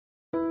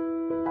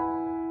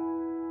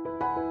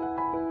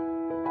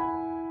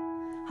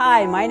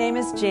Hi, my name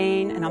is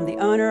Jane, and I'm the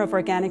owner of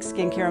Organic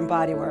Skincare and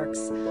Bodyworx.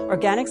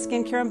 Organic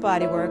Skincare and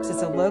Bodyworx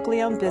is a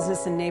locally owned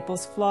business in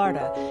Naples,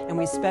 Florida, and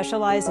we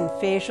specialize in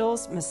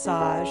facials,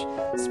 massage,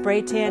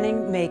 spray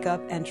tanning, makeup,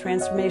 and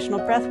transformational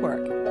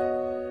breathwork.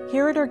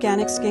 Here at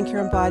Organic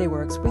Skincare and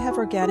Bodyworx, we have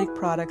organic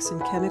products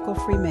and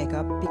chemical-free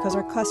makeup because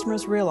our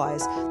customers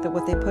realize that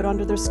what they put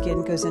under their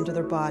skin goes into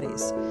their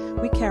bodies.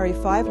 We carry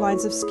 5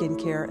 lines of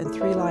skincare and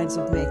 3 lines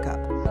of makeup.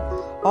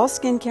 All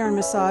skincare and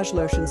massage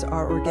lotions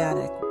are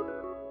organic.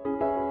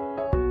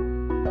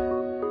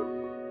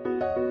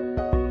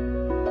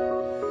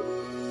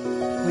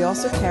 We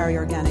also carry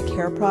organic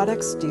hair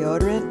products,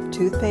 deodorant,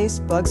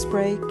 toothpaste, bug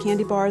spray,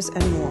 candy bars,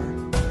 and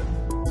more.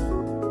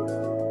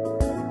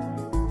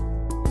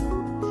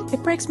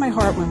 It breaks my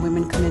heart when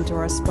women come into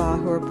our spa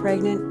who are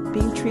pregnant,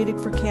 being treated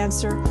for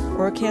cancer,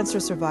 or are cancer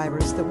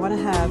survivors that want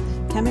to have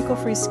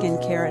chemical-free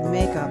skincare and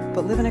makeup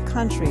but live in a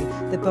country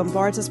that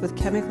bombards us with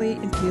chemically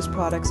infused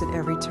products at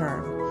every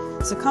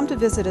turn. So come to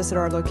visit us at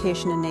our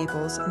location in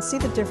Naples and see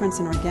the difference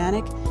in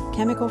organic,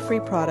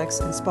 chemical-free products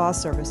and spa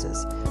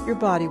services. Your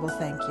body will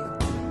thank you.